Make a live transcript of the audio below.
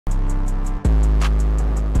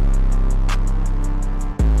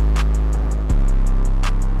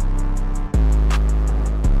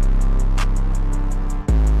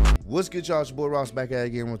What's good, y'all? It's your boy Ross back at it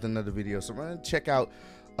again with another video. So I'm gonna check out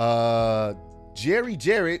Jerry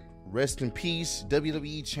Jarrett, rest in peace.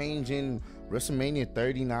 WWE changing Wrestlemania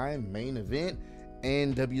 39 main event,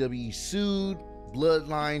 and WWE sued,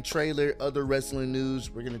 Bloodline trailer, other wrestling news.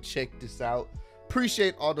 We're gonna check this out.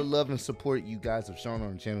 Appreciate all the love and support you guys have shown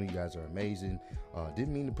on the channel. You guys are amazing.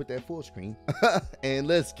 Didn't mean to put that full screen. And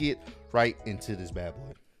let's get right into this bad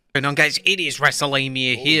boy. Going on, guys, it is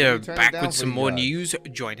Wrestlemania here, back with some more news.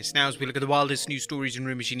 Join us now as we look at the wildest news stories and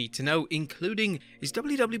rumors you need to know, including, is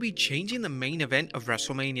WWE changing the main event of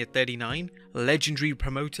WrestleMania 39? Legendary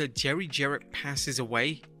promoter Jerry Jarrett passes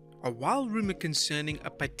away. A wild rumor concerning a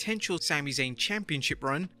potential Sami Zayn championship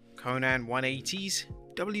run. Conan 180s.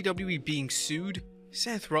 WWE being sued.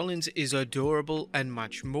 Seth Rollins is adorable, and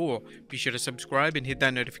much more. Be sure to subscribe and hit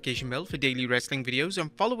that notification bell for daily wrestling videos, and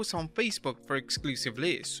follow us on Facebook for exclusive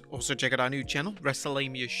lists. Also check out our new channel,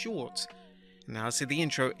 Wrestlemania Shorts. Now let's hit the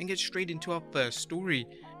intro and get straight into our first story.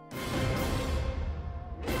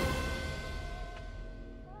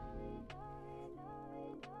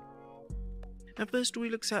 Our first story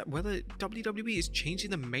looks at whether WWE is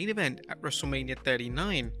changing the main event at WrestleMania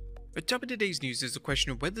 39. At top of today's news is the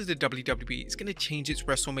question of whether the WWE is going to change its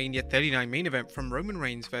WrestleMania 39 main event from Roman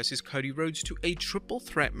Reigns vs Cody Rhodes to a triple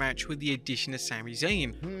threat match with the addition of Sami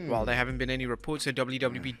Zayn. While there haven't been any reports of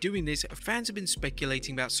WWE doing this, fans have been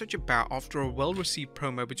speculating about such a bout after a well-received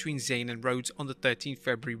promo between Zayn and Rhodes on the 13th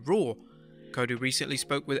February Raw. Cody recently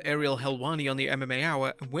spoke with Ariel Helwani on the MMA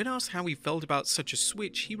Hour, and when asked how he felt about such a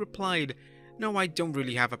switch, he replied, "No, I don't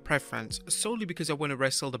really have a preference, solely because I want to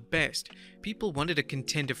wrestle the best. People wanted a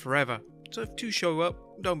contender forever, so if two show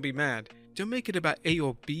up, don't be mad. Don't make it about A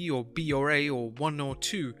or B or A or 1 or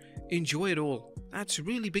 2. Enjoy it all. That's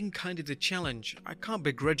really been kind of the challenge. I can't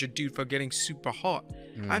begrudge a dude for getting super hot.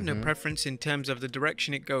 I have no preference in terms of the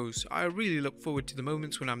direction it goes. I really look forward to the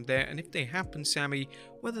moments when I'm there, and if they happen, Sammy,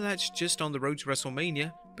 whether that's just on the road to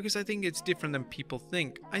WrestleMania, because I think it's different than people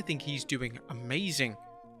think. I think he's doing amazing."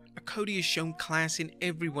 Cody has shown class in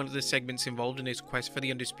every one of the segments involved in his quest for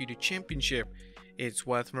the Undisputed Championship. It's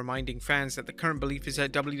worth reminding fans that the current belief is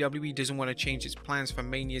that WWE doesn't want to change its plans for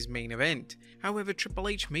Mania's main event. However, Triple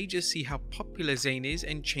H may just see how popular Zayn is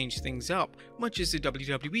and change things up, much as the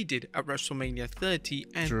WWE did at WrestleMania 30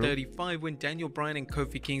 and 35 when Daniel Bryan and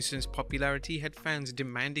Kofi Kingston's popularity had fans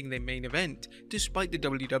demanding their main event, despite the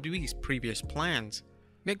WWE's previous plans.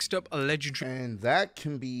 Next up, a legendary... And that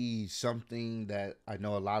can be something that I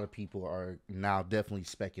know a lot of people are now definitely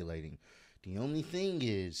speculating. The only thing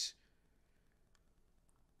is,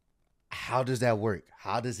 how does that work?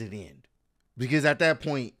 How does it end? Because at that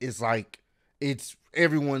point, it's like,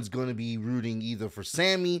 everyone's going to be rooting either for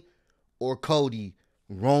Sammy or Cody.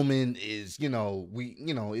 Roman is,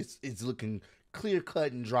 it's looking clear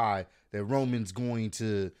cut and dry that Roman's going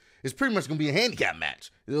to... It's pretty much going to be a handicap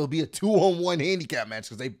match. It'll be a 2-on-1 handicap match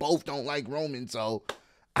because they both don't like Roman. So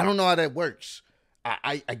I don't know how that works.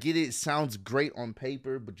 I get it. It sounds great on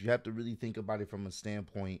paper, but you have to really think about it from a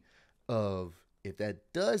standpoint of, if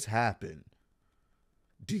that does happen,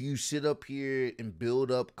 do you sit up here and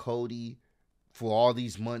build up Cody for all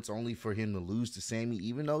these months only for him to lose to Sammy,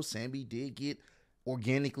 even though Sammy did get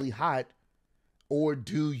organically hot? Or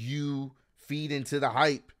do you feed into the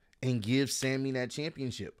hype and give Sammy that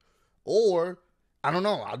championship? Or, I don't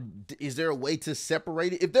know, is there a way to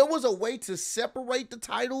separate it? If there was a way to separate the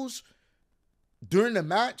titles during the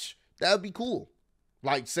match, that would be cool.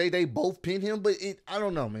 Like, say they both pin him, but I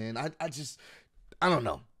don't know, man. I don't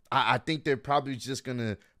know. I think they're probably just going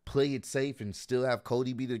to play it safe and still have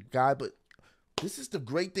Cody be the guy, but this is the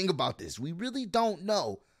great thing about this. We really don't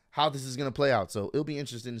know how this is going to play out, so it'll be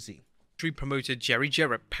interesting to see. Promoter Jerry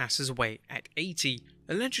Jarrett passes away at 80.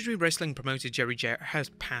 The legendary wrestling promoter Jerry Jarrett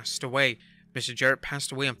has passed away. Mr. Jarrett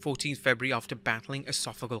passed away on 14th February after battling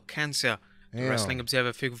esophageal cancer. The Wrestling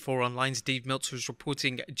Observer Figure 4 Online's Dave Meltzer was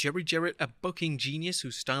reporting Jerry Jarrett, a booking genius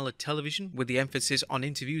whose style of television, with the emphasis on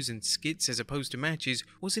interviews and skits as opposed to matches,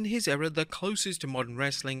 was in his era the closest to modern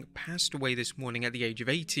wrestling, passed away this morning at the age of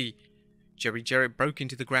 80. Jerry Jarrett broke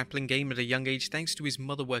into the grappling game at a young age thanks to his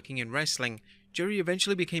mother working in wrestling. Jerry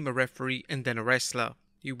eventually became a referee and then a wrestler.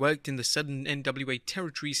 He worked in the Southern NWA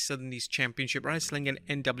Territories, Southern East Championship Wrestling, and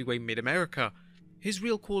NWA Mid-America. His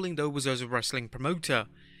real calling, though, was as a wrestling promoter.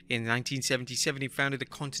 In 1977, he founded the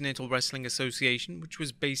Continental Wrestling Association, which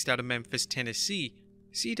was based out of Memphis, Tennessee.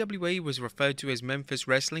 CWA was referred to as Memphis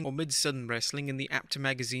Wrestling or Mid-Southern Wrestling in the APTA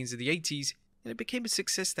magazines of the 80s, and it became a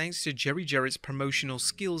success thanks to Jerry Jarrett's promotional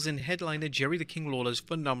skills and headliner Jerry the King Lawler's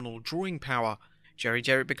phenomenal drawing power. Jerry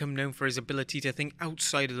Jarrett became known for his ability to think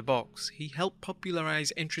outside of the box. He helped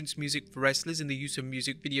popularize entrance music for wrestlers and the use of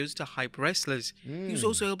music videos to hype wrestlers. He was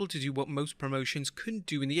also able to do what most promotions couldn't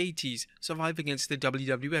do in the 80s, survive against the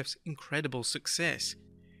WWF's incredible success.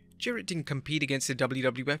 Jarrett didn't compete against the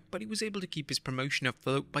WWF, but he was able to keep his promotion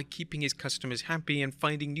afloat by keeping his customers happy and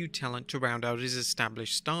finding new talent to round out his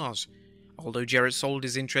established stars. Although Jarrett sold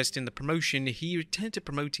his interest in the promotion, he returned to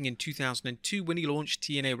promoting in 2002 when he launched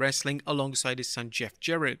TNA Wrestling alongside his son Jeff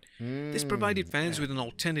Jarrett. This provided fans with an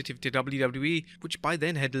alternative to WWE, which by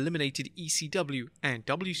then had eliminated ECW and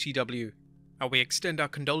WCW. We extend our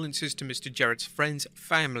condolences to Mr. Jarrett's friends,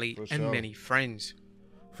 family, and many friends.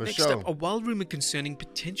 Next up, a wild rumor concerning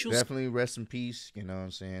potential... Definitely rest in peace, you know what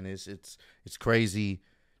I'm saying? It's crazy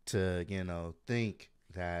to, think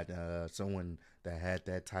that someone that had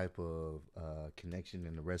that type of connection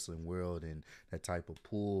in the wrestling world and that type of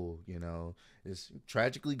pull, is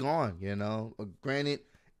tragically gone. Granted,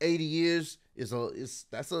 80 years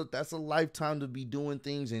that's a lifetime to be doing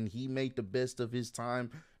things, and he made the best of his time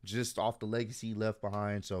just off the legacy he left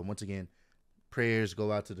behind. So once again, prayers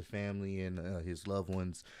go out to the family and his loved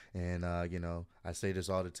ones. And I say this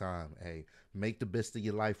all the time: hey, make the best of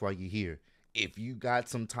your life while you're here. If you got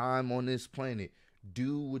some time on this planet,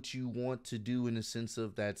 do what you want to do in the sense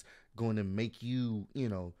of that's going to make you,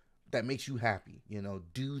 that makes you happy.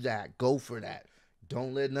 Do that. Go for that.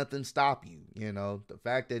 Don't let nothing stop you. The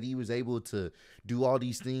fact that he was able to do all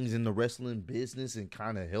these things in the wrestling business and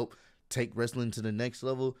kind of help take wrestling to the next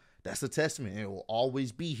level, that's a testament. It will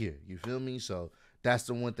always be here. You feel me? So that's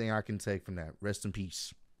the one thing I can take from that. Rest in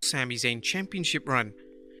peace. Sami Zayn championship run.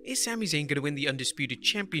 Is Sami Zayn going to win the Undisputed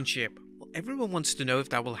Championship? Well, everyone wants to know if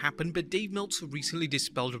that will happen, but Dave Meltzer recently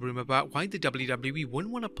dispelled a rumor about why the WWE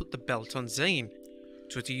wouldn't want to put the belt on Zayn.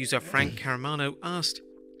 Twitter user Frank Caramano asked,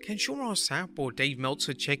 "Can Sean Ross Sapp or Dave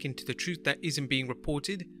Meltzer check into the truth that isn't being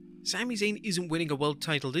reported? Sami Zayn isn't winning a world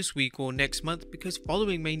title this week or next month because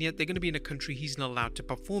following Mania they're going to be in a country he's not allowed to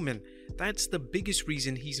perform in. That's the biggest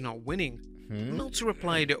reason he's not winning." Meltzer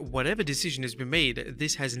replied, "Whatever decision has been made,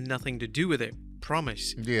 this has nothing to do with it.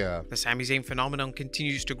 Promise." Yeah. The Sami Zayn phenomenon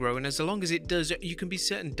continues to grow, and as long as it does, you can be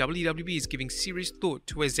certain WWE is giving serious thought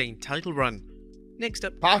to a Zayn title run. Next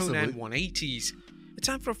up, Possibly. Conan 180s. It's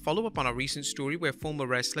time for a follow-up on our recent story where former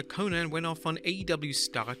wrestler Conan went off on AEW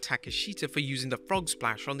star Takeshita for using the frog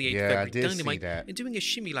splash on the 8th February Dynamite and doing a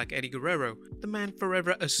shimmy like Eddie Guerrero, the man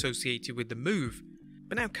forever associated with the move.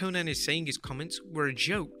 But now Conan is saying his comments were a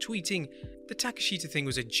joke, tweeting, "The Takeshita thing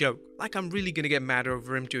was a joke, like I'm really gonna get mad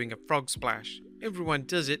over him doing a frog splash. Everyone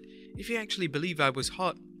does it. If you actually believe I was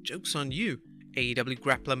hot, joke's on you." AEW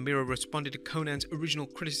grappler Miro responded to Conan's original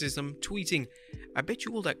criticism, tweeting, "I bet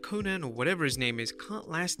you all that Conan, or whatever his name is, can't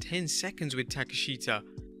last 10 seconds with Takeshita.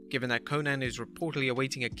 Given that Conan is reportedly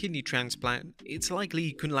awaiting a kidney transplant, it's likely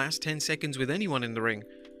he couldn't last 10 seconds with anyone in the ring."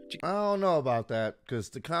 I don't know about that, because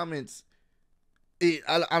the comments,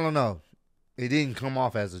 I don't know. It didn't come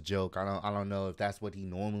off as a joke. I don't know if that's what he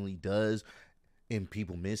normally does and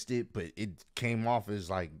people missed it, but it came off as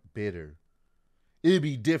like bitter. It'd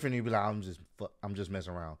be different. He'd be like, I'm just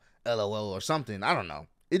messing around, LOL or something. I don't know.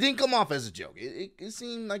 It didn't come off as a joke. It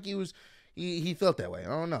seemed like he felt that way. I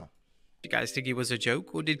don't know. Do you guys think it was a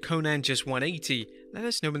joke, or did Conan just 180? Let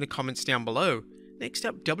us know in the comments down below. Next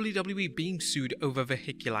up, WWE being sued over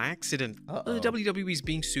vehicular accident. The WWE is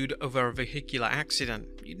being sued over a vehicular accident.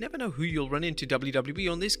 You never know who you'll run into,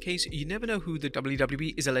 WWE. On this case, you never know who the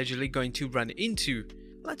WWE is allegedly going to run into.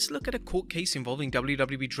 Let's look at a court case involving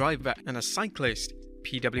WWE driver and a cyclist.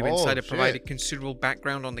 PW Insider provided considerable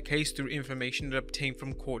background on the case through information it obtained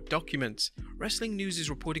from court documents. Wrestling News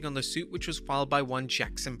is reporting on the suit, which was filed by one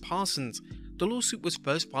Jackson Parsons. The lawsuit was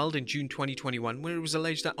first filed in June 2021, when it was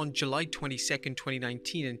alleged that on July 22,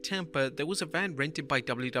 2019 in Tampa, there was a van rented by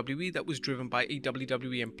WWE that was driven by a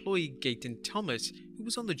WWE employee, Gaten Thomas, who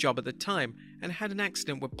was on the job at the time, and had an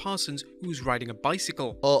accident with Parsons, who was riding a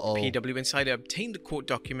bicycle. PW Insider obtained the court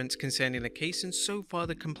documents concerning the case, and so far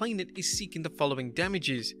the complainant is seeking the following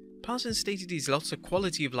damages. Parsons stated he's lost the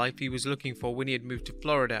quality of life he was looking for when he had moved to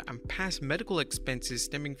Florida, and past medical expenses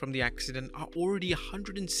stemming from the accident are already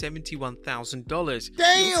 $171,000.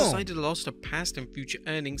 Damn! He also cited a loss of past and future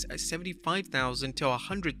earnings at $75,000 to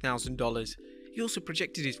 $100,000. He also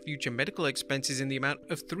projected his future medical expenses in the amount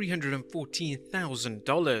of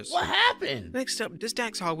 $314,000. What happened? Next up, does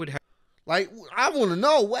Dax Harwood have... Like, I want to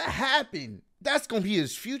know what happened. That's going to be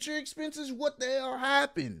his future expenses? What the hell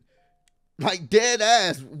happened? Like, dead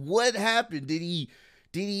ass, what happened? Did he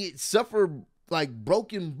suffer like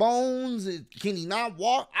broken bones? Can he not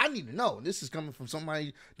walk? I need to know. This is coming from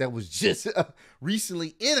somebody that was just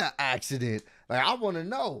recently in an accident. Like, I want to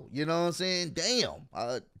know. You know what I'm saying?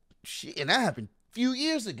 Damn. Shit, and that happened a few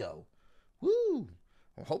years ago. Woo.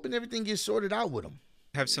 I'm hoping everything gets sorted out with him.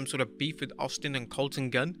 Have some sort of beef with Austin and Colton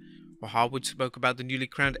Gunn? While Harwood spoke about the newly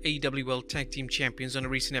crowned AEW World Tag Team Champions on a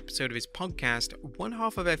recent episode of his podcast, one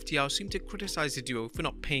half of FTR seemed to criticize the duo for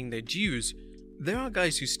not paying their dues. There are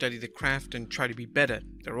guys who study the craft and try to be better.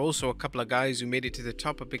 There are also a couple of guys who made it to the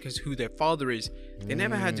top because who their father is. They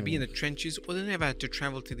never had to be in the trenches, or they never had to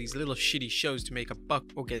travel to these little shitty shows to make a buck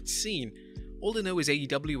or get seen. All they know is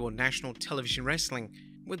AEW or national television wrestling.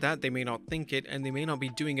 With that, they may not think it, and they may not be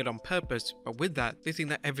doing it on purpose, but with that, they think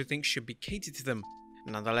that everything should be catered to them.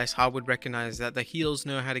 Nonetheless, Harwood recognized that the heels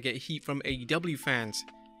know how to get heat from AEW fans.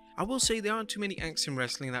 I will say there aren't too many acts in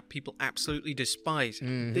wrestling that people absolutely despise.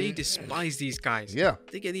 They despise these guys. Yeah.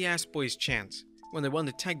 They get the ass boys chance. When they won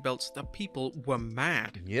the tag belts, the people were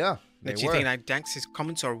mad. Yeah. Do you think that Dax's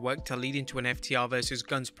comments are work to lead into an FTR versus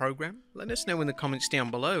Guns program? Let us know in the comments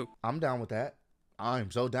down below. I'm down with that.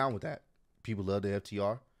 I'm so down with that. People love the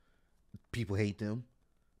FTR. People hate them.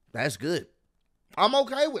 That's good. I'm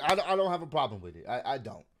okay with it. I don't have a problem with it. I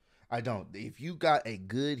don't. If you got a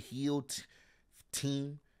good heel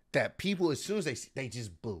team that people, as soon as they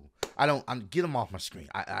just boo. I'm get them off my screen.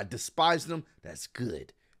 I despise them. That's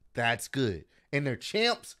good. That's good. And they're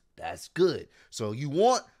champs. That's good. So you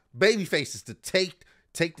want baby faces to take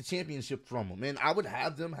the championship from them. And I would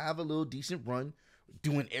have them have a little decent run,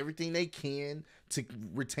 doing everything they can to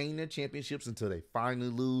retain their championships until they finally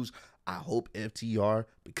lose. I hope FTR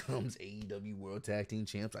becomes AEW World Tag Team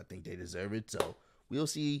Champs. I think they deserve it. So we'll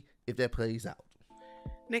see if that plays out.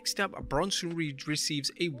 Next up, Bronson Reed receives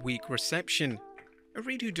a weak reception.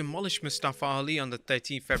 Reed, who demolished Mustafa Ali on the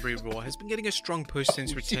 13th February Raw, has been getting a strong push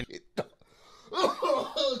since returning.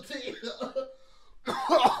 Oh,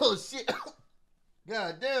 shit.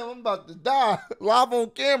 God damn, I'm about to die live on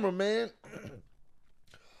camera, man.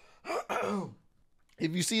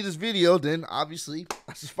 If you see this video, then obviously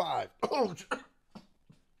that's 5.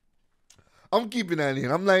 I'm keeping that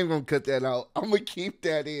in. I'm not even gonna cut that out. I'm gonna keep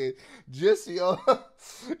that in just so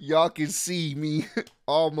y'all can see me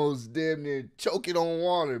almost damn near choking on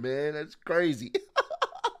water, man. That's crazy.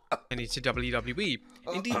 And it's to WWE.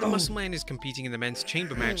 Indeed, the Muscle Man is competing in the men's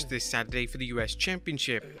chamber match this Saturday for the US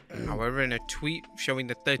Championship. However, in a tweet showing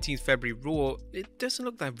the 13th February Raw, it doesn't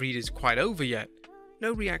look like Reed is quite over yet.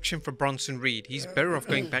 No reaction for Bronson Reed. He's better off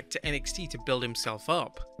going back to NXT to build himself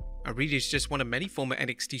up. Reed is just one of many former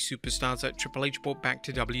NXT superstars that Triple H brought back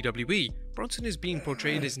to WWE. Bronson is being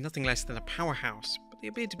portrayed as nothing less than a powerhouse, but they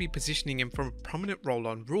appear to be positioning him for a prominent role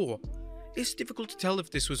on Raw. It's difficult to tell if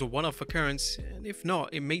this was a one-off occurrence, and if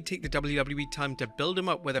not, it may take the WWE time to build him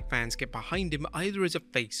up where the fans get behind him either as a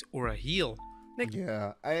face or a heel.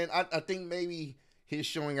 Yeah, and I think maybe his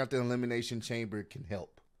showing at the Elimination Chamber can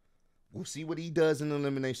help. We'll see what he does in the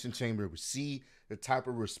Elimination Chamber. We'll see the type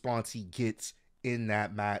of response he gets in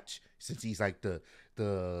that match, since he's like the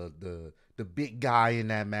big guy in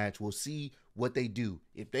that match. We'll see what they do.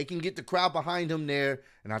 If they can get the crowd behind him there,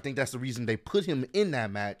 and I think that's the reason they put him in that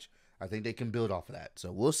match, I think they can build off of that.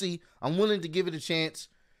 So we'll see. I'm willing to give it a chance,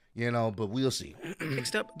 but we'll see.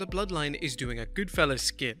 Next up, the Bloodline is doing a Goodfellas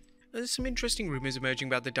skit. There's some interesting rumors emerging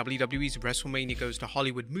about the WWE's Wrestlemania Goes to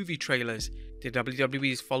Hollywood movie trailers. The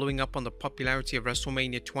WWE is following up on the popularity of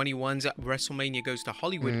WrestleMania 21's Wrestlemania Goes to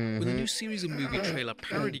Hollywood with a new series of movie trailer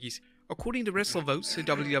parodies. According to WrestleVotes, the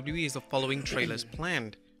WWE has the following trailers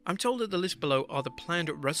planned. I'm told that the list below are the planned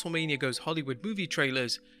WrestleMania Goes Hollywood movie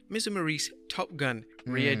trailers: Miz and Maurice, Top Gun,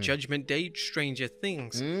 Rhea, Judgment Day, Stranger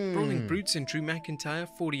Things, Brawling Brutes and Drew McIntyre,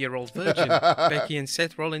 40-Year-Old Virgin, Becky and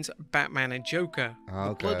Seth Rollins, Batman and Joker,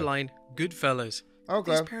 The Bloodline, Goodfellas.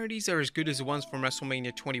 These parodies are as good as the ones from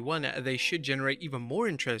WrestleMania 21. They should generate even more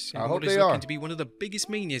interest in what is looking to be one of the biggest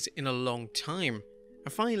manias in a long time.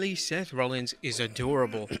 And finally, Seth Rollins is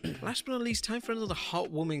adorable. Last but not least, time for another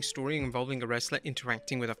heartwarming story involving a wrestler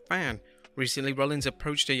interacting with a fan. Recently, Rollins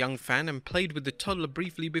approached a young fan and played with the toddler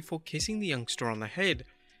briefly before kissing the youngster on the head.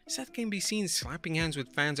 Seth can be seen slapping hands with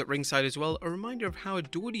fans at ringside as well, a reminder of how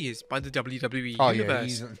adored he is by the WWE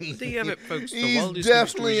universe. Yeah, there you have it, folks. The wildest news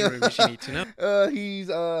stories you need to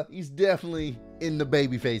know. He's definitely in the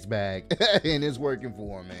babyface bag, and it's working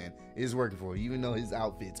for him, man. It's working for him, even though his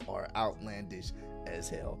outfits are outlandish as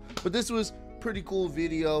hell. But this was pretty cool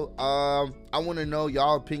video. I want to know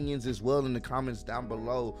y'all opinions as well in the comments down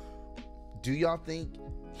below. Do y'all think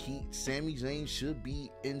Sami Zayn should be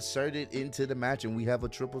inserted into the match and we have a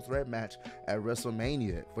triple threat match at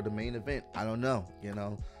WrestleMania for the main event? I don't know.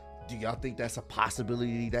 Do y'all think that's a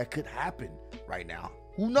possibility that could happen right now?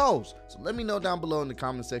 Who knows? So let me know down below in the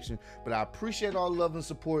comment section. But I appreciate all the love and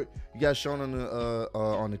support you guys showing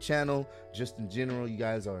on the channel. Just in general, you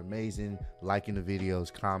guys are amazing. Liking the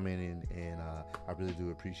videos, commenting, and I really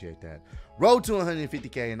do appreciate that. Road to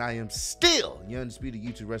 150K, and I am still your undisputed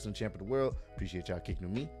YouTube wrestling champ of the world. Appreciate y'all kicking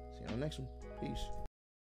with me. See you on the next one. Peace.